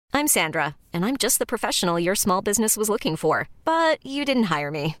I'm Sandra, and I'm just the professional your small business was looking for. But you didn't hire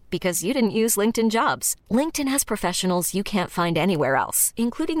me because you didn't use LinkedIn Jobs. LinkedIn has professionals you can't find anywhere else,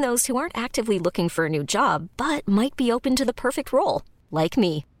 including those who aren't actively looking for a new job, but might be open to the perfect role, like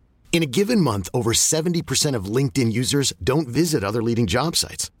me. In a given month, over 70% of LinkedIn users don't visit other leading job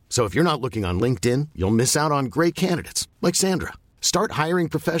sites. So if you're not looking on LinkedIn, you'll miss out on great candidates like Sandra. Start hiring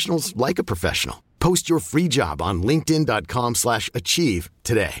professionals like a professional. Post your free job on linkedin.com/achieve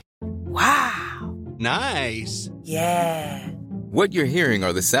today. Wow. Nice. Yeah. What you're hearing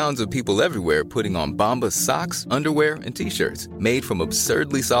are the sounds of people everywhere putting on Bombas socks, underwear, and T-shirts made from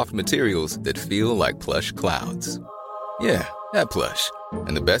absurdly soft materials that feel like plush clouds. Yeah, that plush.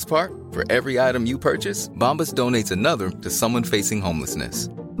 And the best part? For every item you purchase, Bombas donates another to someone facing homelessness.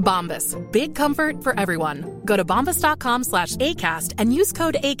 Bombas. Big comfort for everyone. Go to bombas.com/ACAST and use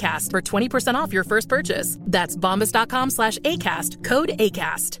code ACAST for 20% off your first purchase. That's bombas.com/ACAST. Code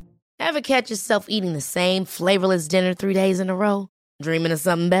ACAST. Ever catch yourself eating the same flavorless dinner 3 days in a row? Dreaming of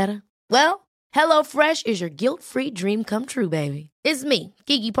something better? Well, HelloFresh is your guilt-free dream come true, baby. It's me,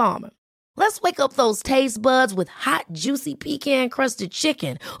 Keke Palmer. Let's wake up those taste buds with hot, juicy pecan-crusted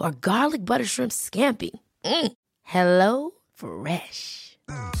chicken or garlic butter shrimp scampi. Hello Fresh.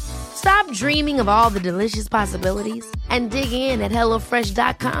 Stop dreaming of all the delicious possibilities and dig in at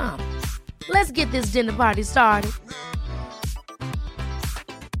HelloFresh.com. Let's get this dinner party started.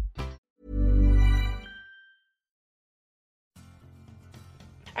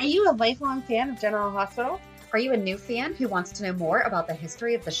 Are you a lifelong fan of General Hospital? Are you a new fan who wants to know more about the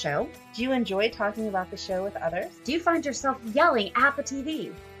history of the show? Do you enjoy talking about the show with others? Do you find yourself yelling at the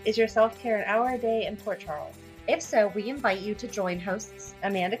TV? Is your self-care an hour a day in Port Charles? If so, we invite you to join hosts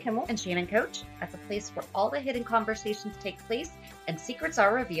Amanda Kimmel and Shannon Coach at the place where all the hidden conversations take place and secrets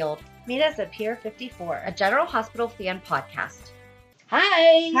are revealed. Meet us at Pier 54, a General Hospital fan podcast.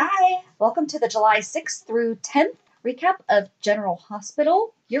 Hi! Hi! Welcome to the July 6th through 10th recap of General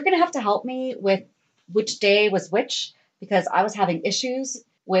Hospital. You're going to have to help me with which day was which, because I was having issues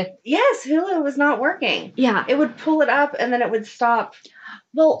with... Yes, Hulu was not working. Yeah. It would pull it up and then it would stop.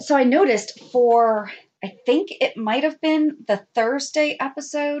 Well, so I noticed for... I think it might have been the Thursday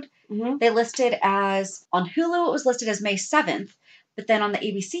episode. Mm-hmm. They listed as, on Hulu, it was listed as May 7th, but then on the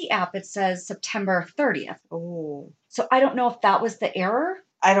ABC app, it says September 30th. Oh. So I don't know if that was the error.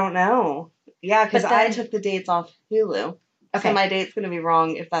 I don't know. Yeah, because I took the dates off Hulu. Okay. So my date's going to be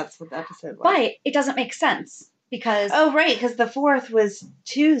wrong if that's what the episode was. But it doesn't make sense because... Oh, right, because the 4th was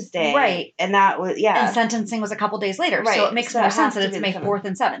Tuesday. Right. And that was, yeah. And sentencing was a couple days later. Right. So it makes So more it sense has that to it's be May the 4th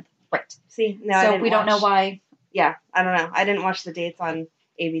and 7th. Right. See, no, so we don't know why. Yeah, I don't know. I didn't watch the dates on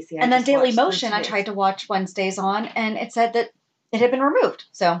ABC. And then Daily Motion, I tried to watch Wednesdays on, and it said that it had been removed.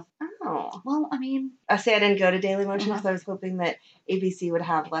 So, oh, well, I mean, I say I didn't go to Daily Motion because I was hoping that ABC would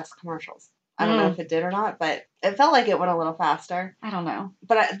have less commercials. I don't know if it did or not, but it felt like it went a little faster. I don't know.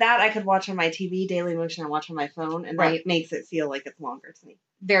 But that I could watch on my TV, Daily Motion, I watch on my phone, and that makes it feel like it's longer to me.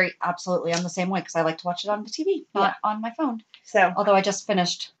 Very, absolutely. I'm the same way because I like to watch it on the TV, not on my phone. So, although I just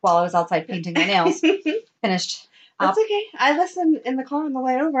finished while I was outside painting my nails. Finished. That's okay. I listen in the car on the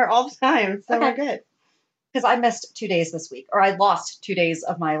way over all the time, so we're good. Because I missed 2 days this week, or I lost 2 days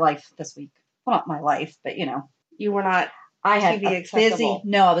of my life this week. Well, not my life, but you know, you were not. I had TV accessible.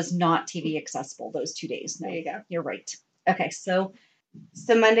 No, I was not TV accessible those 2 days. No, there you go. You're right. Okay, so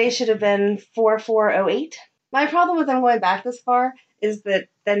Monday should have been 4408. My problem with them going back this far is that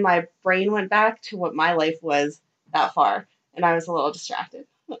then my brain went back to what my life was that far, and I was a little distracted.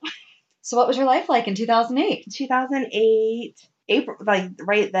 So what was your life like in 2008? 2008, April, like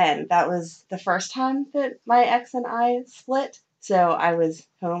right then, that was the first time that my ex and I split. So I was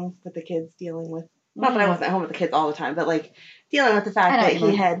home with the kids dealing with, not that I wasn't home with the kids all the time, but like dealing with the fact that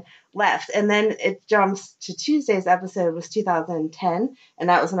he had left. And then it jumps to Tuesday's episode was 2010. And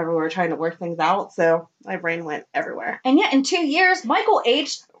that was whenever we were trying to work things out. So my brain went everywhere. And yet in 2 years, Michael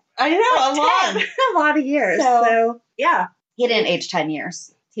aged, I know, like a lot of years. So yeah. He didn't age 10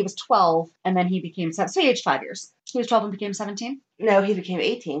 years. He was 12 and then he became 7. So he aged 5 years. He was 12 and became 17? No, he became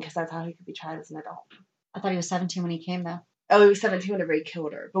 18 because that's how he could be tried as an adult. I thought he was 17 when he came though. Oh, he was 17 whenever he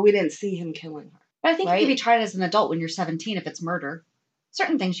killed her, but we didn't see him killing her. But I think you can be tried as an adult when you're 17 if it's murder.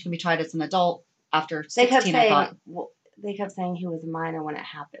 Certain things you can be tried as an adult after 16, I thought. They kept saying he was a minor when it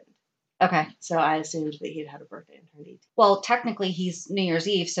happened. Okay. So I assumed that he'd had a birthday and turned 18. Well, technically he's New Year's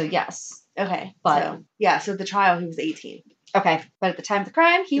Eve, so yes. Okay. But so at the trial he was 18. Okay. But at the time of the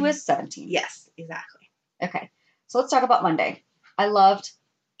crime, he was 17. Yes, exactly. Okay. So let's talk about Monday. I loved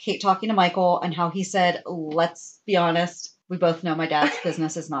Kate talking to Michael and how he said, let's be honest, we both know my dad's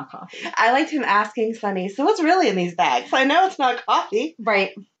business is not coffee. I liked him asking Sunny, so what's really in these bags? I know it's not coffee.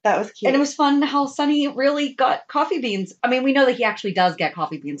 Right. That was cute. And it was fun how Sunny really got coffee beans. I mean, we know that he actually does get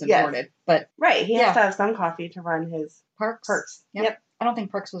coffee beans imported, but... Right, he has to have some coffee to run his perks. Yep. I don't think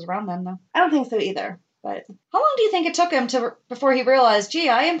Perks was around then, though. I don't think so either, but... How long do you think it took him before he realized, gee,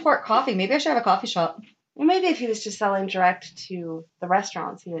 I import coffee. Maybe I should have a coffee shop? Well, maybe if he was just selling direct to the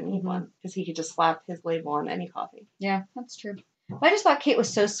restaurants, he didn't need one, because he could just slap his label on any coffee. Yeah, that's true. I just thought Kate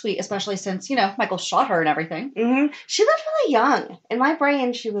was so sweet, especially since, Michael shot her and everything. Mm-hmm. She looked really young. In my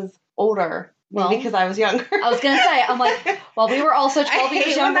brain, she was older. Well, because I was younger. I was going to say, I'm like, well, we were also 12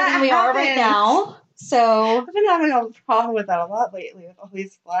 years younger than we are right now. So I've been having a problem with that a lot lately with all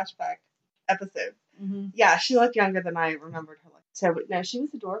these flashback episodes. Mm-hmm. Yeah, she looked younger than I remembered her. So, no, she was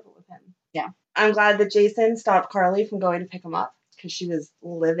adorable with him. Yeah. I'm glad that Jason stopped Carly from going to pick him up because she was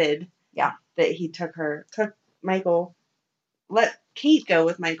livid. Yeah. That he took Michael, let Kate go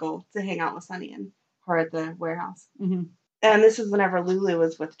with Michael to hang out with Sunny and her at the warehouse. Mm-hmm. And this is whenever Lulu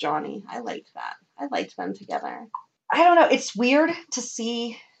was with Johnny. I liked that. I liked them together. I don't know. It's weird to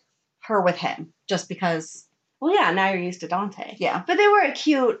see her with him just because. Well, yeah, now you're used to Dante. Yeah. But they were a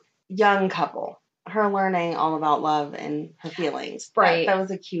cute young couple. Her learning all about love and her feelings. Right. That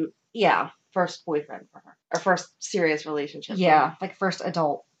was a cute first boyfriend for her. Or first serious relationship. Yeah, like first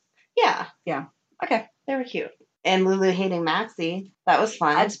adult. Yeah. Yeah. Okay. They were cute. And Lulu hating Maxie. That was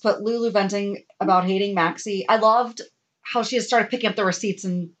fun. I just put Lulu venting about hating Maxie. I loved how she had started picking up the receipts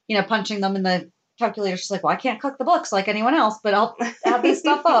and, punching them in the calculator. She's like, well, I can't cook the books like anyone else, but I'll add this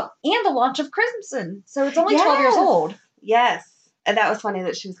stuff up. And the launch of Crimson. So it's only 12 years old. Yes. And that was funny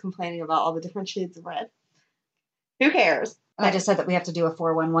that she was complaining about all the different shades of red. Who cares? And I just said that we have to do a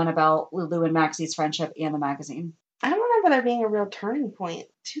 411 about Lulu and Maxie's friendship and the magazine. I don't remember there being a real turning point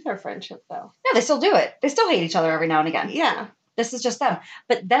to their friendship, though. No, they still do it. They still hate each other every now and again. Yeah. This is just them.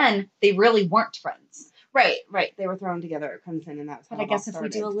 But then they really weren't friends. Right. They were thrown together at Crimson, and that's how But I guess if we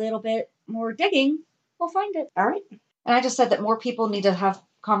do a little bit more digging, we'll find it. All right. And I just said that more people need to have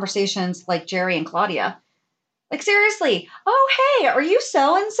conversations like Jerry and Claudia. Like, seriously, oh, hey, are you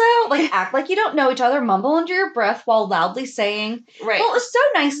so-and-so? Like, act like you don't know each other, mumble under your breath while loudly saying, right. Well, it was so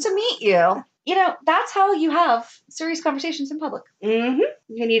nice to meet you. That's how you have serious conversations in public. Mm-hmm.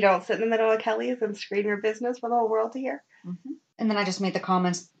 And you don't sit in the middle of Kelly's and scream your business for the whole world to hear. Mm-hmm. And then I just made the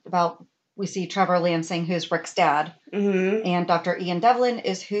comments about, we see Trevor Lansing, who's Rick's dad, and Dr. Ian Devlin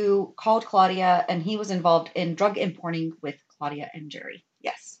is who called Claudia, and he was involved in drug importing with Claudia and Jerry.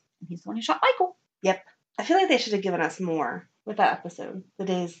 Yes. And he's the one who shot Michael. Yep. I feel like they should have given us more with that episode, the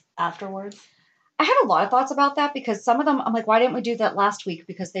days afterwards. I had a lot of thoughts about that because some of them, I'm like, why didn't we do that last week?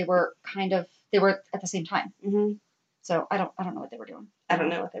 Because they were at the same time. Mm-hmm. So I don't know what they were doing. I don't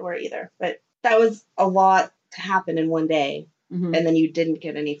know what they were either. But that was a lot to happen in one day. Mm-hmm. And then you didn't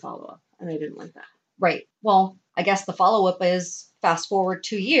get any follow-up. And I didn't like that. Right. Well, I guess the follow-up is fast forward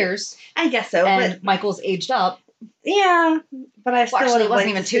 2 years. I guess so. And but Michael's aged up. Yeah. But I still actually, it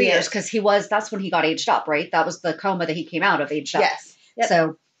wasn't even 2 years because that's when he got aged up, right? That was the coma that he came out of, aged up. Yes. Yep.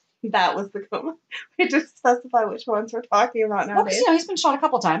 So that was the coma. We just specify which ones we're talking about nowadays. Well, he's been shot a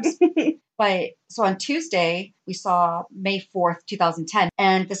couple times. So on Tuesday, we saw May 4th, 2010.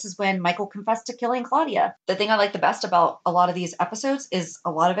 And this is when Michael confessed to killing Claudia. The thing I like the best about a lot of these episodes is a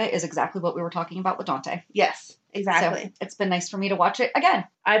lot of it is exactly what we were talking about with Dante. Yes, exactly. So it's been nice for me to watch it again.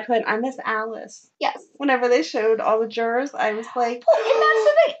 I miss Alice. Yes. Whenever they showed all the jurors, I was like, well, and that's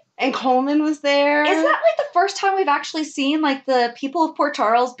the thing. And Coleman was there. Is that like the first time we've actually seen like the people of Port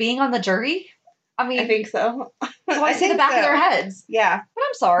Charles being on the jury? I mean, I think so. So I see the back of their heads. Yeah. But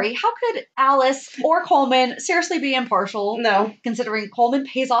I'm sorry. How could Alice or Coleman seriously be impartial? No. Considering Coleman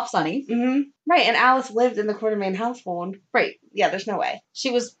pays off Sonny. Mm-hmm. Right. And Alice lived in the Quartermain household. Right. Yeah, there's no way. She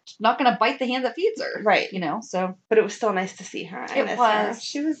was not going to bite the hand that feeds her. Right. So. But it was still nice to see her. I miss her.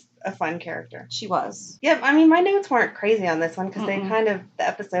 She was a fun character. She was. Yep. I mean, my notes weren't crazy on this one because the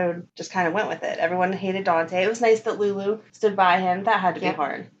episode just kind of went with it. Everyone hated Dante. It was nice that Lulu stood by him. That had to be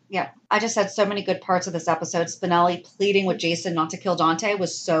hard. Yeah. I just had so many good parts of this episode. Spinelli pleading with Jason not to kill Dante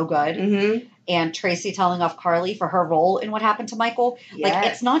was so good. Mm-hmm. And Tracy telling off Carly for her role in what happened to Michael. Yes.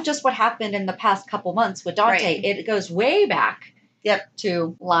 Like, it's not just what happened in the past couple months with Dante. Right. It goes way back. Yep.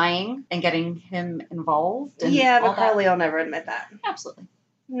 To lying and getting him involved. And yeah, but Carly will never admit that. Absolutely.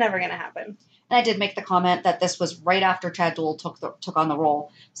 Never going to happen. And I did make the comment that this was right after Chad Duell took on the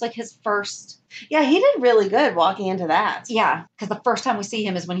role. It's like his first. Yeah, he did really good walking into that. Yeah, because the first time we see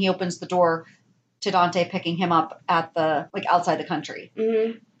him is when he opens the door to Dante picking him up at the outside the country.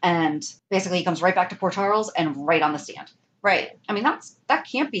 Mm-hmm. And basically he comes right back to Port Charles and right on the stand. Right. I mean, that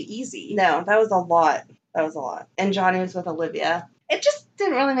can't be easy. No, that was a lot. That was a lot. And Johnny was with Olivia. It just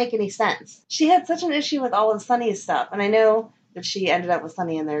didn't really make any sense. She had such an issue with all of Sunny's stuff. And I know that she ended up with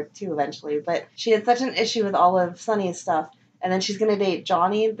Sunny in there too eventually. But she had such an issue with all of Sunny's stuff. And then she's going to date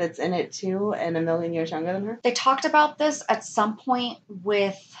Johnny that's in it too and a million years younger than her. They talked about this at some point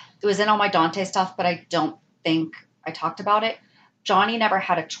with... It was in all my Dante stuff, but I don't think I talked about it. Johnny never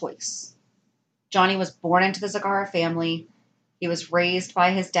had a choice. Johnny was born into the Zagara family. He was raised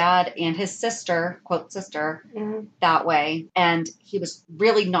by his dad and his sister, quote sister, that way. And he was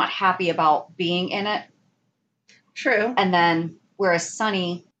really not happy about being in it. True. And then, whereas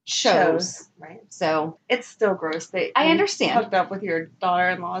Sunny chose. Right. So. It's still gross that I understand. Hooked up with your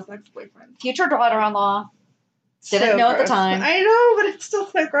daughter-in-law's ex-boyfriend. Future daughter-in-law. Didn't know at the time. I know, but it's still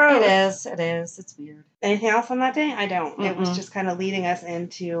so gross. It is. It's weird. Anything else on that day? I don't. Mm-mm. It was just kind of leading us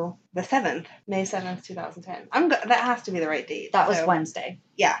into the 7th, May 7th, 2010. That has to be the right date. That was Wednesday.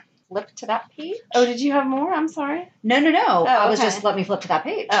 Yeah. Flip to that page. Oh, did you have more? I'm sorry. No. Oh, I was okay. just let me flip to that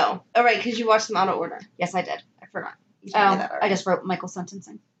page. Oh, right, because you watched them out of order. Yes, I did. I forgot. You told me that already. I just wrote Michael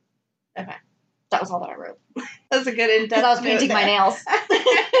sentencing. Okay. That was all that I wrote. That's a good in-depth Because I was painting my nails.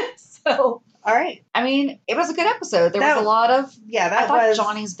 So, all right. I mean, it was a good episode. There was a lot of... Yeah, I thought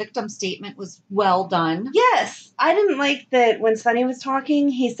Johnny's victim statement was well done. Yes. I didn't like that when Sunny was talking,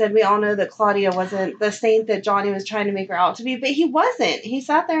 he said, we all know that Claudia wasn't the saint that Johnny was trying to make her out to be, but he wasn't. He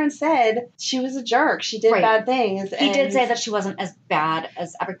sat there and said she was a jerk. She did bad things. He did say that she wasn't as bad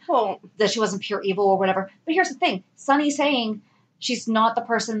as that she wasn't pure evil or whatever. But here's the thing. Sunny saying she's not the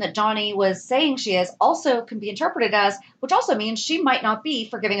person that Johnny was saying she is also can be interpreted as, which also means she might not be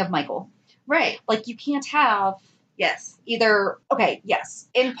forgiving of Michael. Right. Like, you can't have... Yes. Either... Okay, yes.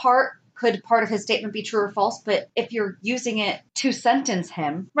 In part, could part of his statement be true or false? But if you're using it to sentence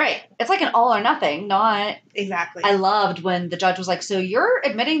him... Right. It's like an all or nothing, not... Exactly. I loved when the judge was like, so you're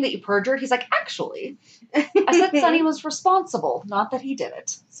admitting that you perjured? He's like, actually... I said Sunny was responsible, not that he did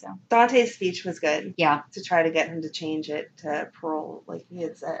it. So Dante's speech was good. Yeah. To try to get him to change it to parole, like he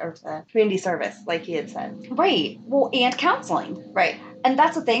had said, or to community service, like he had said. Right. Well, and counseling. Right. And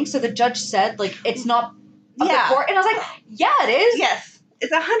that's the thing. So the judge said, like, it's not of the Yeah. court. And I was like, yeah, it is. Yes.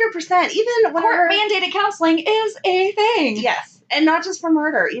 It's 100%. Even whenever... Court-mandated counseling is a thing. Yes. And not just for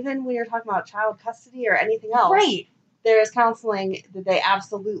murder. Even when you're talking about child custody or anything else. Right. There is counseling that they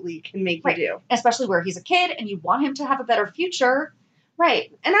absolutely can make you do. Especially where he's a kid and you want him to have a better future.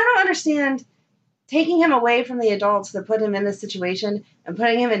 Right. And I don't understand taking him away from the adults that put him in this situation and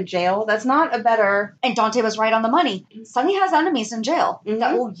putting him in jail. That's not a better... And Dante was right on the money. Sunny has enemies in jail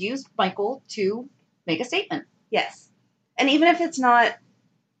that will use Michael to make a statement. Yes. And even if it's not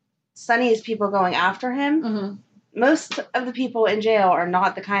Sunny's people going after him, most of the people in jail are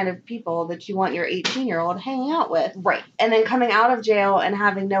not the kind of people that you want your 18-year-old hanging out with. Right. And then coming out of jail and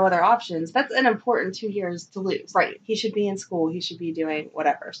having no other options, that's an important 2 years to lose. Right. He should be in school. He should be doing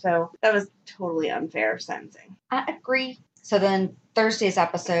whatever. So that was totally unfair sentencing. I agree. So then Thursday's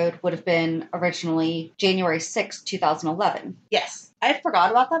episode would have been originally January 6th, 2011. Yes. I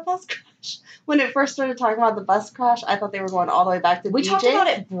forgot about that bus crash. When it first started talking about the bus crash, I thought they were going all the way back to We BJ. talked about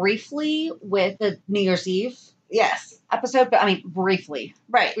it briefly with the New Year's Eve episode, but I mean, briefly.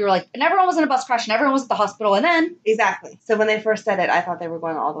 Right. We were like, and everyone was in a bus crash and everyone was at the hospital, and then... Exactly. So when they first said it, I thought they were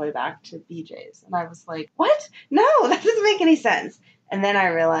going all the way back to BJ's. And I was like, what? No, that doesn't make any sense. And then I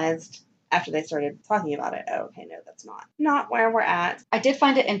realized... after they started talking about it, oh, okay, no, that's not where we're at. I did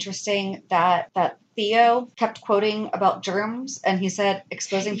find it interesting that Theo kept quoting about germs, and he said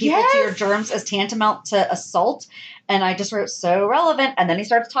exposing people to your germs is tantamount to assault. And I just wrote, so relevant. And then he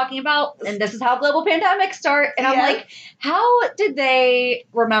starts talking about, and this is how global pandemics start. And I'm like, how did they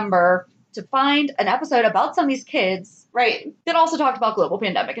remember to find an episode about some of these kids, right, that also talked about global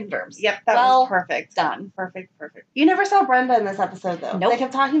pandemic and germs? Yep, that was perfect. Done. Perfect. You never saw Brenda in this episode, though. Nope. They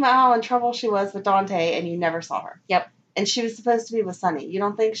kept talking about how in trouble she was with Dante, and you never saw her. Yep. And she was supposed to be with Sunny. You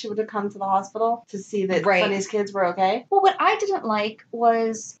don't think she would have come to the hospital to see that Sunny's kids were okay? Well, what I didn't like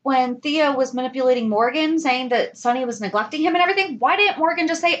was when Theo was manipulating Morgan, saying that Sunny was neglecting him and everything. Why didn't Morgan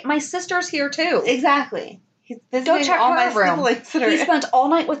just say, my sister's here too? Exactly. He's Go check all her my room. siblings. He spent all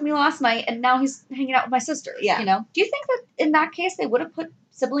night with me last night, and now he's hanging out with my sister. Yeah. You know? Do you think that in that case they would have put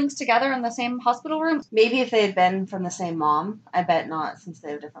siblings together in the same hospital room? Maybe if they had been from the same mom. I bet not, since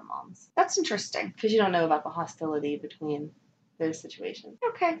they have different moms. That's interesting. Because you don't know about the hostility between those situations.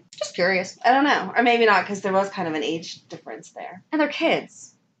 Okay. Just curious. I don't know. Or maybe not, because there was kind of an age difference there. And they're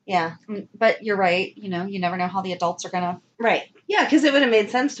kids. Yeah. But you're right. You know, you never know how the adults are going to... Right. Yeah, because it would have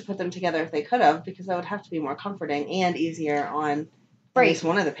made sense to put them together if they could have, because that would have to be more comforting and easier on At least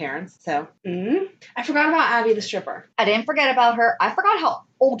one of the parents. So, I forgot about Abby the stripper. I didn't forget about her. I forgot how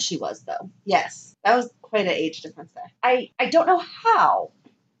old she was, though. Yes, that was quite an age difference there. I don't know how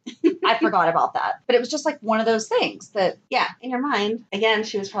I forgot about that. But it was just like one of those things that... Yeah, in your mind, again,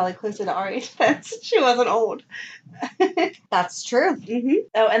 she was probably closer to our age then. She wasn't old. That's true.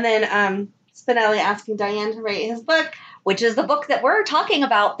 Oh, and then Spinelli asking Diane to rate his book. Which is the book that we're talking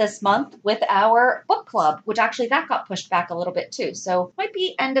about this month with our book club, which actually that got pushed back a little bit too. So might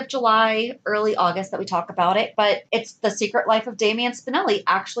be end of July, early August that we talk about it. But it's The Secret Life of Damian Spinelli,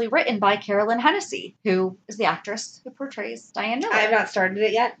 actually written by Carolyn Hennessy, who is the actress who portrays Diane Miller. I have not started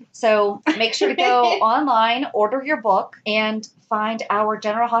it yet. So make sure to go online, order your book, and find our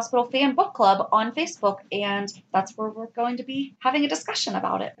General Hospital Fan Book Club on Facebook. And that's where we're going to be having a discussion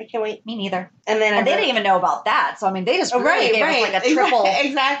about it. I can't wait. Me neither. And then they didn't even know about that. So, I mean, they just really gave us like a triple.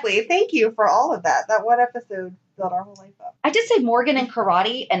 Exactly. Thank you for all of that. That one episode built our whole life up. I did say Morgan and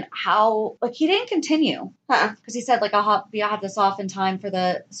karate and how, like, he didn't continue. Because he said, like, I'll have this off in time for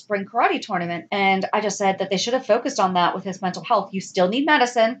the spring karate tournament. And I just said that they should have focused on that with his mental health. You still need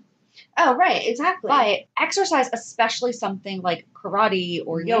medicine. Oh, right. Exactly. But exercise, especially something like karate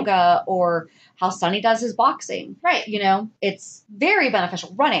or yoga or how Sonny does his boxing. Right. You know, it's very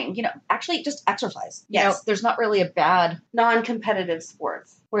beneficial. Running, you know, actually just exercise. Yes. You know, there's not really a bad... Non-competitive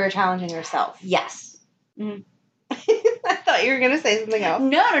sports where you're challenging yourself. Yes. I thought you were going to say something else.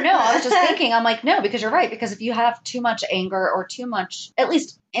 No. I was just thinking, I'm like, no, because you're right. Because if you have too much anger or too much, at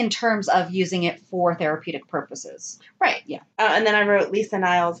least in terms of using it for therapeutic purposes. Right. Yeah. And then I wrote Lisa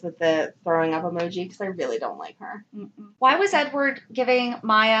Niles with the throwing up emoji because I really don't like her. Why was Edward giving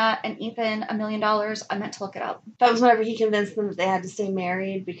Maya and Ethan $1 million? I meant to look it up. That was whenever he convinced them that they had to stay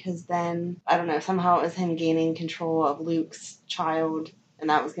married because then, I don't know, somehow it was him gaining control of Luke's child. And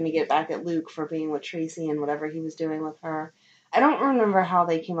that was going to get back at Luke for being with Tracy and whatever he was doing with her. I don't remember how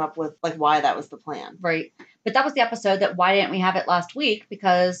they came up with, like, why that was the plan. Right. But that was the episode that why didn't we have it last week?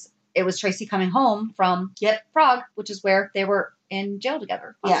 Because it was Tracy coming home from Prague, which is where they were in jail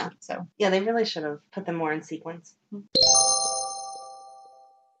together last week. So yeah, they really should have put them more in sequence.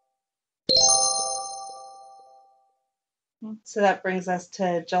 So that brings us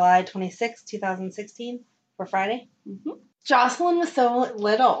to July 26, 2016 for Friday. Jocelyn was so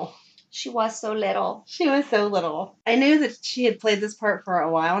little. She was so little. She was so little. I knew that she had played this part for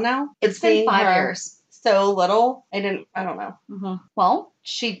a while now. It's been 5 years. So little. I don't know. Well,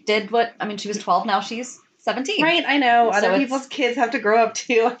 she did she was 12, now she's 17. Right, I know. So Other people's kids have to grow up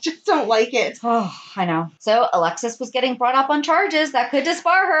too. I just don't like it. Oh, I know. So Alexis was getting brought up on charges that could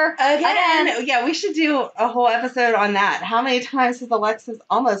disbar her. Again. Yeah, we should do a whole episode on that. How many times has Alexis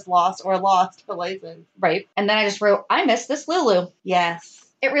almost lost her license? Right. And then I just wrote, I miss this Lulu. Yes.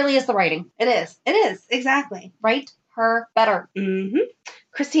 It really is the writing. It is. It is. Exactly. Write her better.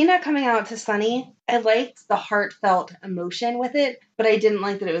 Christina coming out to Sonny, I liked the heartfelt emotion with it, but I didn't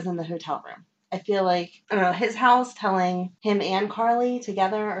like that it was in the hotel room. I feel like, I don't know, his house telling him and Carly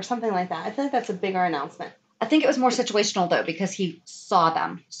together or something like that. I feel like that's a bigger announcement. I think it was more situational, though, because he saw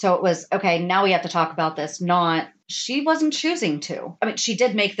them. So it was, okay, now we have to talk about this, not, she wasn't choosing to. I mean, she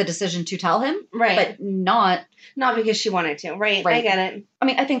did make the decision to tell him. Right. But not because she wanted to. Right. I get it. I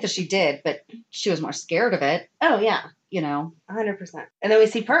mean, I think that she did, but she was more scared of it. Oh, yeah. You know. 100%. And then we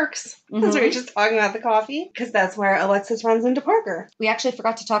see Perks. Because we were just talking about the coffee. Because that's where Alexis runs into Parker. We actually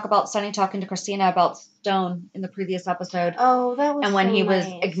forgot to talk about Sonny talking to Christina about Stone in the previous episode. Oh, that was And when so he was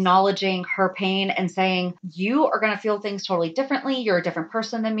nice. acknowledging her pain and saying, you are going to feel things totally differently. You're a different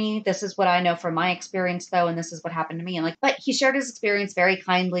person than me. This is what I know from my experience, though. And this is what happened to me. And but he shared his experience very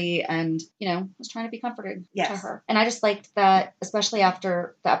kindly and, was trying to be comforting to her. And I just liked that, especially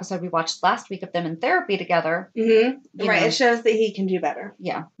after the episode we watched last week of them in therapy together. Right. It shows that he can do better.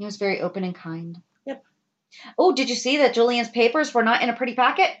 Yeah. He was very open and kind. Yep. Oh, did you see that Julian's papers were not in a pretty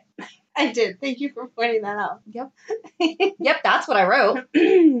packet? I did. Thank you for pointing that out. Yep. Yep, that's what I wrote.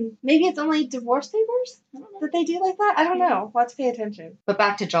 Maybe it's only divorce papers that they do like that? I don't know. Let's pay attention. But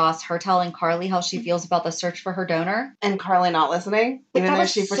back to Joss, her telling Carly how she feels about the search for her donor. And Carly not listening, But even that though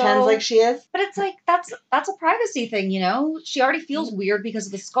was she pretends like she is. But it's like, that's a privacy thing, She already feels weird because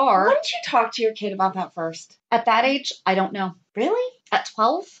of the scar. Why don't you talk to your kid about that first? At that age, I don't know. Really? At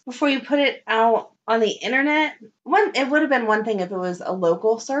 12? Before you put it out on the internet? It would have been one thing if it was a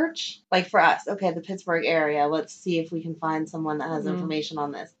local search. Like for us, okay, the Pittsburgh area, let's see if we can find someone that has information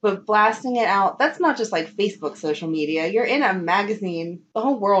on this. But blasting it out, that's not just like Facebook social media. You're in a magazine. The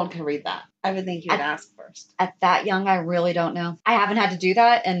whole world can read that. I would think you would ask first. At that young, I really don't know. I haven't had to do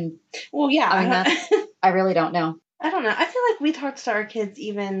that. And well, yeah. I mean, I really don't know. I don't know. I feel like we talk to our kids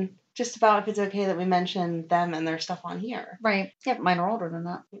even just about if it's okay that we mention them and their stuff on here. Right. Yeah, but mine are older than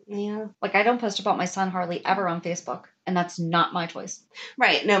that. Yeah. Like, I don't post about my son hardly ever on Facebook, and that's not my choice.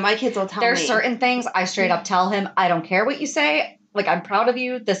 Right. No, my kids will tell me. There's certain things I straight up tell him, I don't care what you say. Like, I'm proud of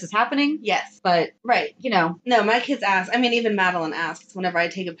you. This is happening. Yes. But, right. You know. No, my kids ask. I mean, even Madeline asks whenever I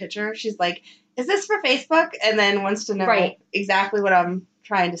take a picture. She's like, is this for Facebook? And then wants to know exactly what I'm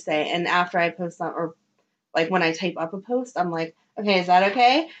trying to say. And after I post that, or like when I type up a post, I'm like, okay, is that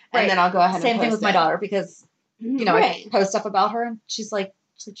okay? And then I'll go ahead and post it. Same thing with my daughter, because, you know, I post stuff about her, and she's like,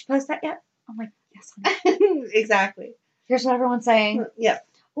 did you post that yet? I'm like, yes, honey. Exactly. Here's what everyone's saying. Yep.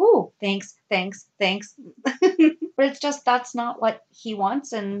 Ooh, thanks. But it's just, that's not what he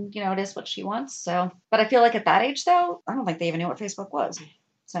wants, and, you know, it is what she wants. So, but I feel like at that age, though, I don't think they even knew what Facebook was.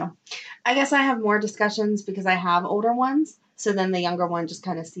 So, I guess I have more discussions because I have older ones. So then the younger one just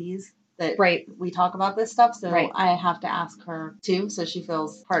kind of sees that we talk about this stuff. So I have to ask her too, so she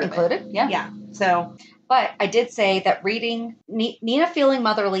feels part included. of it. Yeah. Yeah. So, but I did say that reading Nina feeling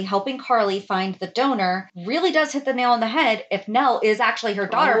motherly, helping Carly find the donor really does hit the nail on the head if Nell is actually her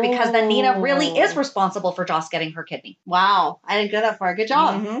daughter, because then Nina really is responsible for Joss getting her kidney. Wow. I didn't go that far. Good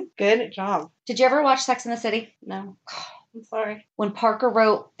job. Mm-hmm. Good job. Did you ever watch Sex and the City? No. I'm sorry. When Parker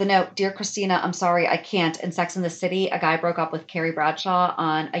wrote the note, Dear Christina, I'm sorry, I can't. In Sex and the City, a guy broke up with Carrie Bradshaw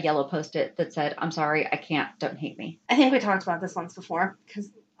on a yellow Post-it that said, I'm sorry, I can't. Don't hate me. I think we talked about this once before, because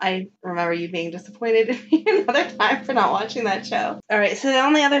I remember you being disappointed in me another time for not watching that show. All right, so the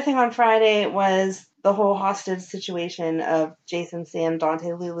only other thing on Friday was the whole hostage situation of Jason, Sam,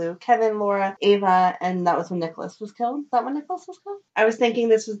 Dante, Lulu, Kevin, Laura, Ava, and that was when Nicholas was killed. Is that when Nicholas was killed? I was thinking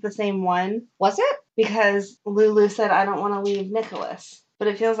this was the same one. Was it? Because Lulu said, I don't want to leave Nicholas. But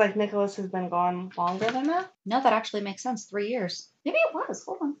it feels like Nicholas has been gone longer than that. No, that actually makes sense. 3 years. Maybe it was.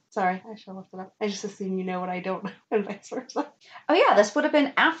 Hold on. Sorry, I should have looked it up. I just assume you know what I don't know, and vice versa. Oh, yeah, this would have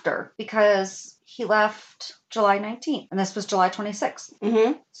been after, because he left July 19th, and this was July 26th.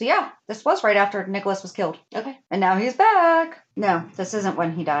 Mm-hmm. So, yeah, this was right after Nicholas was killed. Okay. And now he's back. No, this isn't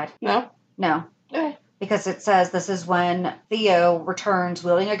when he died. No? No. Okay. Because it says this is when Theo returns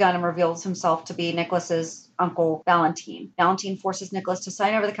wielding a gun and reveals himself to be Nicholas's uncle, Valentine. Valentine forces Nicholas to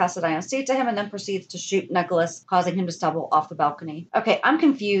sign over the Cassadine estate to him and then proceeds to shoot Nicholas, causing him to stumble off the balcony. Okay, I'm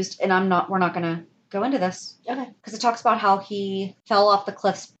confused, and we're not going to go into this. Okay. Because it talks about how he fell off the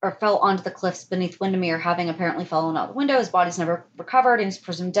cliffs, or fell onto the cliffs beneath Windermere, having apparently fallen out the window. His body's never recovered, and he's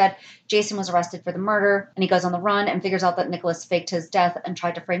presumed dead. Jason was arrested for the murder, and he goes on the run and figures out that Nicholas faked his death and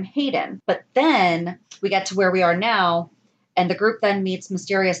tried to frame Hayden. But then we get to where we are now, and the group then meets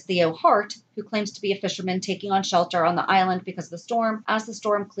mysterious Theo Hart, who claims to be a fisherman taking on shelter on the island because of the storm. As the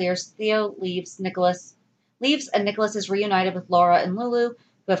storm clears, Theo leaves, and Nicholas is reunited with Laura and Lulu,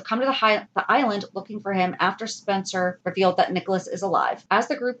 who have come to the island looking for him after Spencer revealed that Nicholas is alive. As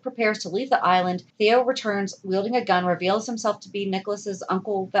the group prepares to leave the island, Theo returns wielding a gun, reveals himself to be Nicholas's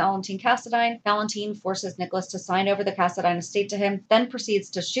uncle, Valentine Cassadine. Valentine forces Nicholas to sign over the Cassadine estate to him, then proceeds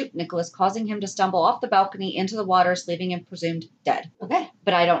to shoot Nicholas, causing him to stumble off the balcony into the waters, leaving him presumed dead. Okay.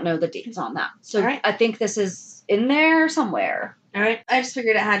 But I don't know the dates on that. So right. I think this is in there somewhere. All right. I just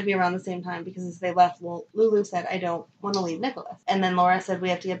figured it had to be around the same time because as they left, Lulu said, I don't want to leave Nicholas. And then Laura said, we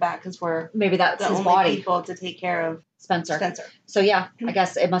have to get back because we're maybe that's the his only body. People to take care of Spencer. So yeah, I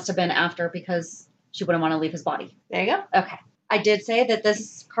guess it must have been after because she wouldn't want to leave his body. There you go. Okay. I did say that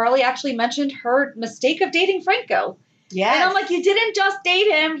Carly actually mentioned her mistake of dating Franco. Yeah. And I'm like, you didn't just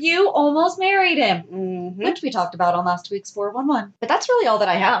date him, you almost married him. Mm-hmm. Which we talked about on last week's 411. But that's really all that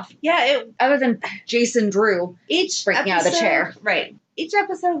I have. Yeah. Other than Jason Drew each breaking out of the chair. Right. Each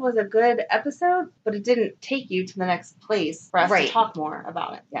episode was a good episode, but it didn't take you to the next place for us to talk more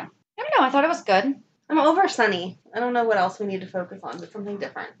about it. Yeah. I don't know. I thought it was good. I'm over Sunny. I don't know what else we need to focus on, but something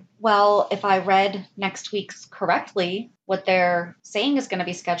different. Well, if I read next week's correctly, what they're saying is going to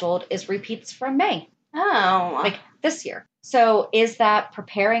be scheduled is repeats from May. Oh. Like this year. So is that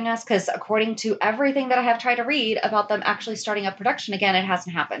preparing us? Because according to everything that I have tried to read about them actually starting up production again, it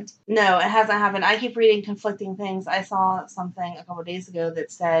hasn't happened. No, it hasn't happened. I keep reading conflicting things. I saw something a couple of days ago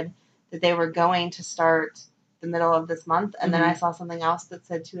that said that they were going to start the middle of this month. And then I saw something else that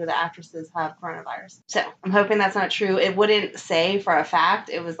said 2 of the actresses have coronavirus. So I'm hoping that's not true. It wouldn't say for a fact.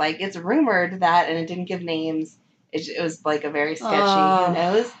 It was like, it's rumored that, and it didn't give names. It was like a very sketchy, who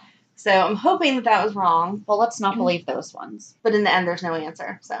knows? So I'm hoping that was wrong. Well, let's not believe those ones. But in the end, there's no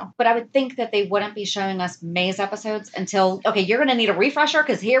answer. So, but I would think that they wouldn't be showing us May's episodes until, okay, you're going to need a refresher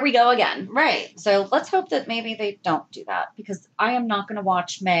because here we go again. Right. So let's hope that maybe they don't do that because I am not going to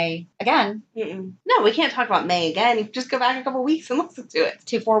watch May again. No, we can't talk about May again. You just go back a couple weeks and listen to it.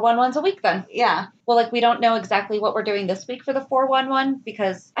 2 4 1 1s a week then. Yeah. Well, like, we don't know exactly what we're doing this week for the 411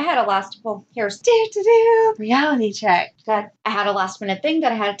 because I had here's reality check. I had a last minute thing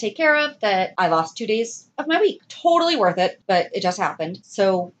that I had to take care of that I lost 2 days of my week. Totally worth it, but it just happened.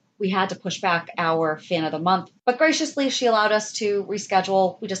 So we had to push back our fan of the month. But graciously, she allowed us to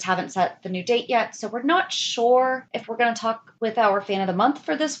reschedule. We just haven't set the new date yet. So we're not sure if we're going to talk with our fan of the month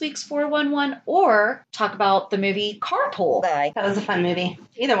for this week's 411 or talk about the movie Carpool. That was a fun movie.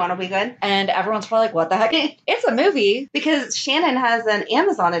 Either one will be good. And everyone's probably like, what the heck? It's a movie. Because Shannon has an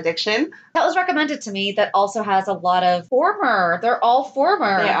Amazon addiction. That was recommended to me that also has a lot of they're all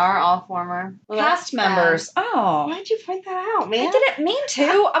former. They are all former. Cast members. Sad. Oh. Why'd you point that out, man? I didn't mean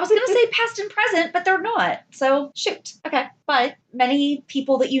to. I was going to say past and present, but they're not. So, shoot. Okay. But many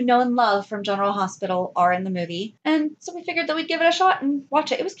people that you know and love from General Hospital are in the movie. And so we figured that we'd give it a shot and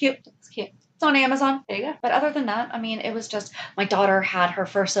watch it. It was cute. It's cute. It's on Amazon. There you go. But other than that, I mean, it was just my daughter had her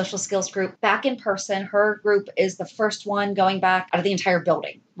first social skills group back in person. Her group is the first one going back out of the entire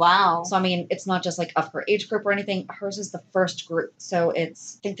building. Wow. So, I mean, it's not just like of her age group or anything. Hers is the first group. So I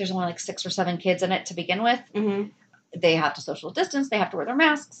think there's only like 6 or 7 kids in it to begin with. Mm-hmm. They have to social distance. They have to wear their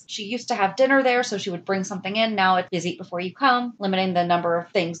masks. She used to have dinner there, so she would bring something in. Now it's eat before you come, limiting the number of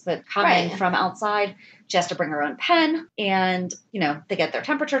things that come in from outside. She has to bring her own pen, and, they get their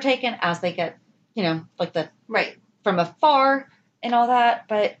temperature taken as they get, like from afar and all that.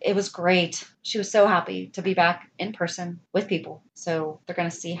 But it was great. She was so happy to be back in person with people. So they're going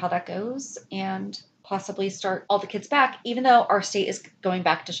to see how that goes and possibly start all the kids back, even though our state is going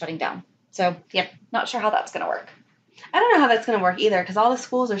back to shutting down. So, not sure how that's going to work. I don't know how that's going to work either, because all the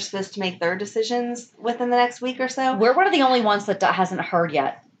schools are supposed to make their decisions within the next week or so. We're one of the only ones that hasn't heard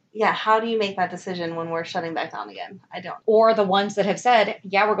yet. Yeah, how do you make that decision when we're shutting back down again? I don't. Or the ones that have said,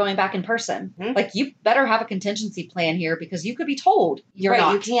 yeah, we're going back in person. Mm-hmm. Like, you better have a contingency plan here because you could be told you're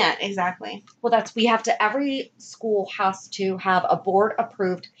not. You can't, exactly. Well, every school has to have a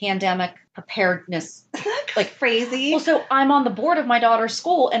board-approved pandemic preparedness. Like, crazy. Well, so I'm on the board of my daughter's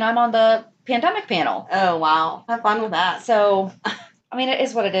school, and I'm on the pandemic panel. Oh, wow. Have fun with that. So, I mean, it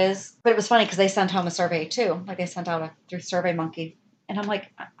is what it is. But it was funny because they sent home a survey, too. Like, they sent out through SurveyMonkey. And I'm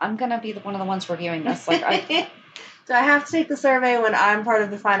like, I'm going to be one of the ones reviewing this. Like, Do I have to take the survey when I'm part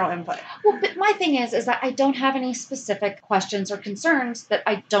of the final input? Well, but my thing is that I don't have any specific questions or concerns that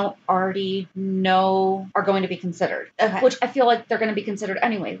I don't already know are going to be considered. Okay. Which I feel like they're going to be considered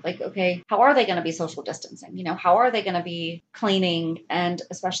anyway. Like, okay, how are they going to be social distancing? How are they going to be cleaning? And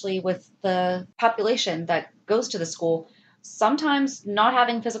especially with the population that goes to the school, sometimes not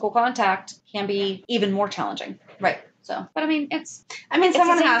having physical contact can be even more challenging. Right. So, but I mean, it's someone the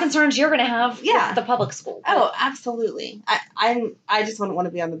same has concerns you're going to have with the public school. Oh, absolutely. I just wouldn't want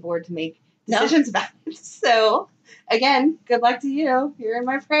to be on the board to make decisions about it. So, again, good luck to you. You're in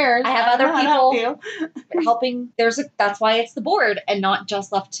my prayers. I have other people helping. That's why it's the board and not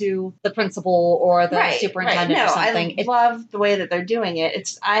just left to the principal or the superintendent or something. I love the way that they're doing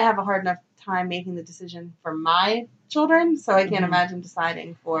it. I have a hard enough time making the decision for my children, so I can't imagine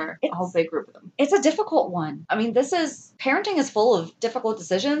deciding for a whole big group of them. It's a difficult one. I mean, parenting is full of difficult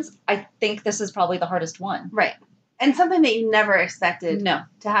decisions. I think this is probably the hardest one. Right. And something that you never expected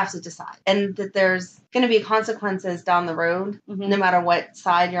to have to decide. And that there's going to be consequences down the road, no matter what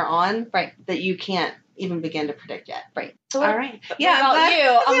side you're on, that you can't even begin to predict yet. Right. So, all right. Yeah,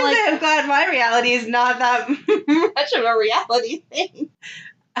 I'm glad my reality is not that much of a reality thing.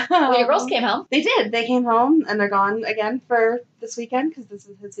 Well, your girls came home. They did. They came home, and they're gone again for this weekend because this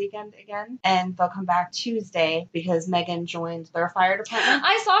is his weekend again. And they'll come back Tuesday because Megan joined their fire department.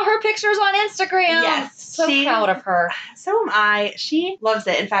 I saw her pictures on Instagram. Yes. So proud of her. So am I. She loves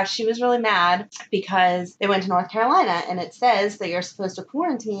it. In fact, she was really mad because they went to North Carolina, and it says that you're supposed to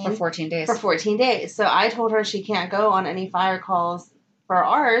quarantine for 14 days. For 14 days. So I told her she can't go on any fire calls for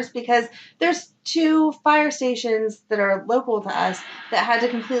ours because there's 2 fire stations that are local to us that had to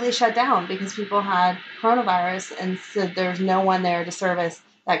completely shut down because people had coronavirus, and so there's no one there to service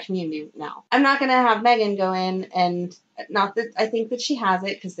that community now. I'm not going to have Megan go in, and not that I think that she has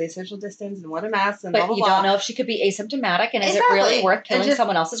it because they social distance and wear a mask and blah, blah, blah. But you don't know if she could be asymptomatic, and is it really worth killing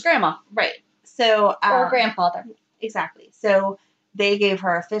someone else's grandma? Right. So or grandfather. Exactly. So they gave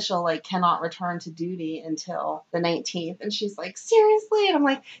her official, cannot return to duty until the 19th. And she's like, seriously? And I'm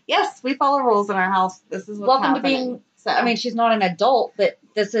like, yes, we follow rules in our house. This is what's Welcome happening. to being So I mean, she's not an adult, but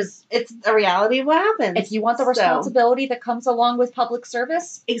it's a reality of what happens. If you want the So- responsibility that comes along with public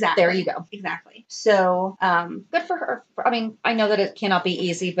service, exactly. there you go. Exactly. So, Good for her. I mean, I know that it cannot be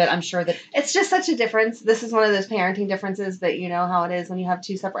easy, but I'm sure that it's just such a difference. This is one of those parenting differences that you know how it is when you have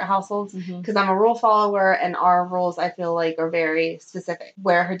two separate households. Because I'm a rule follower, and our rules, I feel like, are very specific.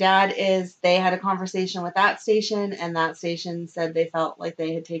 Where her dad is, they had a conversation with that station, and that station said they felt like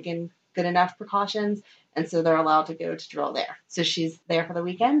they had taken good enough precautions, and so they're allowed to go to drill there. So she's there for the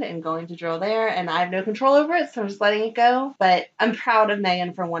weekend and going to drill there, and I have no control over it, so I'm just letting it go. But I'm proud of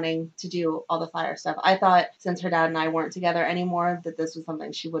Megan for wanting to do all the fire stuff. I thought since her dad and I weren't together anymore that this was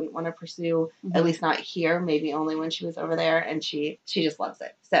something she wouldn't want to pursue, at least not here, maybe only when she was over there, and she just loves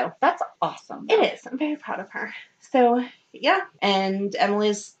it. So that's awesome. it is. I'm very proud of her. So yeah, and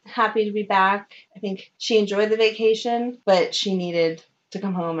Emily's happy to be back. I think she enjoyed the vacation, but she needed to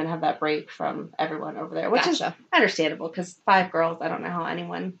come home and have that break from everyone over there, which is understandable because 5 girls, I don't know how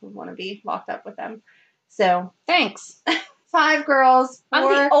anyone would want to be locked up with them. So thanks. 5 girls. I'm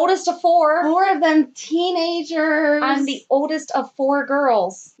the oldest of 4. 4 of them teenagers. I'm the oldest of 4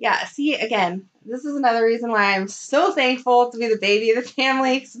 girls. Yeah, see, again, this is another reason why I'm so thankful to be the baby of the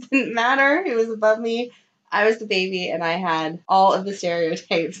family, because it didn't matter who was above me. I was the baby, and I had all of the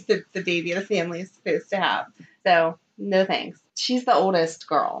stereotypes that the baby of the family is supposed to have. So, no thanks. She's the oldest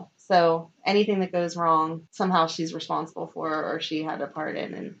girl, so anything that goes wrong, somehow she's responsible for, or she had a part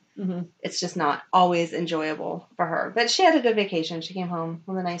in, and it's just not always enjoyable for her. But she had a good vacation. She came home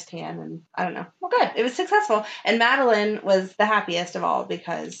with a nice tan, and I don't know. Well, good. It was successful. And Madeline was the happiest of all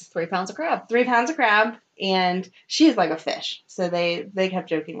because 3 pounds of crab. 3 pounds of crab, and she's like a fish. So they kept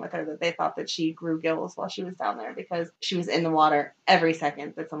joking with her that they thought that she grew gills while she was down there because she was in the water every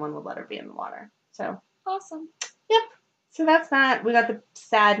second that someone would let her be in the water. So awesome. Yep. So that's that. We got the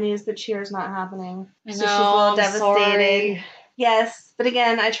sad news that Cheer's not happening. I know, So she's a little I'm devastated. sorry. Yes, but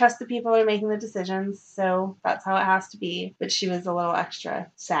again, I trust the people who are making the decisions, so that's how it has to be. But she was a little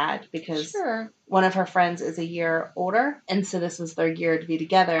extra sad because one of her friends is a year older, and so this was their year to be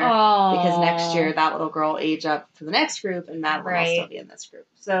together. Because next year that little girl will age up to the next group, and Madeline will still be in this group.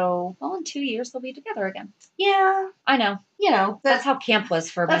 So, well, in 2 years they'll be together again. Yeah, I know. You know, that's how camp was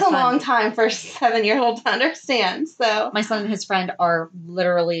for my son. That's a long time for a 7-year-old to understand. So my son and his friend are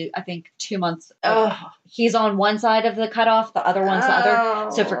literally, I think, 2 months. Oh. He's on one side of the cutoff, the other one's the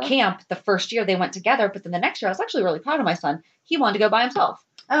other. So for camp, the first year they went together, but then the next year, I was actually really proud of my son. He wanted to go by himself.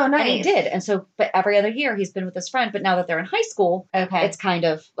 Oh, nice. And he did. And so, but every other year he's been with his friend. But now that they're in high school, it's kind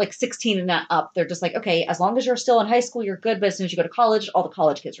of like 16 and up. They're just like, okay, as long as you're still in high school, you're good. But as soon as you go to college, all the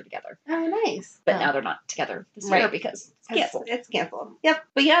college kids are together. Oh, nice. But now they're not together this year because it's canceled. It's canceled. Yep.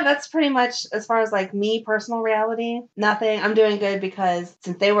 But yeah, that's pretty much as far as like me, personal reality. Nothing. I'm doing good because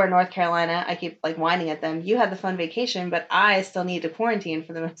since they were in North Carolina, I keep like whining at them. You had the fun vacation, but I still need to quarantine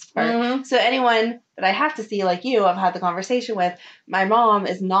for the most part. So anyone that I have to see, like you, I've had the conversation with. My mom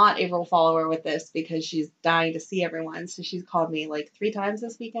is not a rule follower with this because she's dying to see everyone. So she's called me like 3 times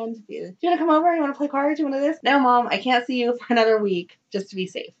this weekend. Do you want to come over? You want to play cards? You want to do this? No, Mom, I can't see you for another week just to be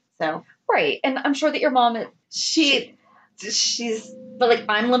safe. So right. And I'm sure that your mom, she's, but like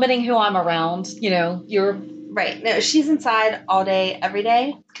I'm limiting who I'm around. You know, you're right. No, she's inside all day, every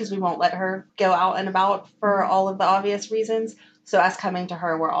day because we won't let her go out and about for all of the obvious reasons. So us coming to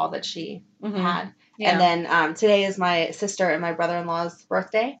her were all that she had. Yeah. And then today is my sister and my brother-in-law's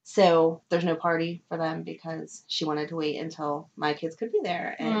birthday. So there's no party for them because she wanted to wait until my kids could be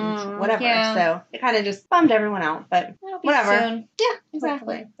there and whatever. Yeah. So it kind of just bummed everyone out, but whatever. Soon. Yeah,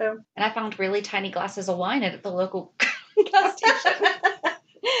 exactly. So. And I found really tiny glasses of wine at the local gas station.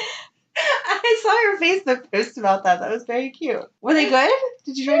 I saw your Facebook post about that. That was very cute. Were they good?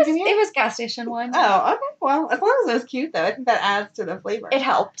 Did you drink any? It was gas station wine. Oh, okay. Well, as long as it was cute, though, I think that adds to the flavor. It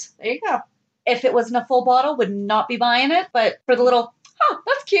helped. There you go. If it was in a full bottle, would not be buying it. But for the little,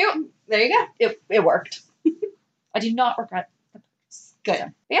 that's cute. There you go. It worked. I do not regret the purchase.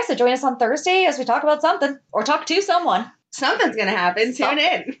 Good. So join us on Thursday as we talk about something or talk to someone. Something's going to happen. Tune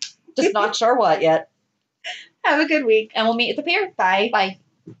in. Just not sure what yet. Have a good week. And we'll meet at the pier. Bye. Bye.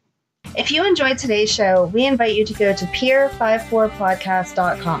 If you enjoyed today's show, we invite you to go to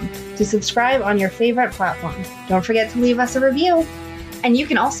peer54podcast.com to subscribe on your favorite platform. Don't forget to leave us a review. And you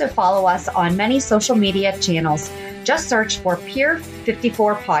can also follow us on many social media channels. Just search for Peer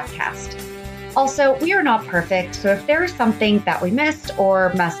 54 Podcast. Also, we are not perfect, so if there is something that we missed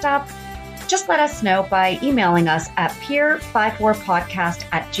or messed up, just let us know by emailing us at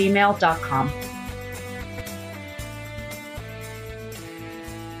peer54podcast@gmail.com.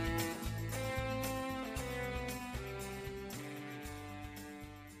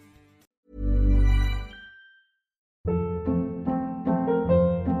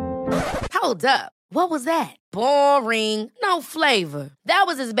 Hold up. What was that? Boring. No flavor. That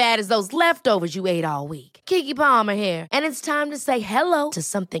was as bad as those leftovers you ate all week. Keke Palmer here, and it's time to say hello to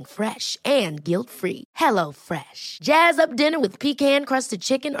something fresh and guilt-free. Hello Fresh. Jazz up dinner with pecan-crusted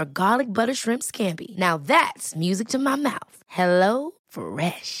chicken or garlic butter shrimp scampi. Now that's music to my mouth. Hello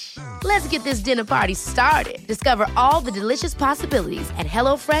Fresh. Let's get this dinner party started. Discover all the delicious possibilities at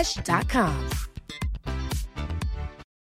HelloFresh.com.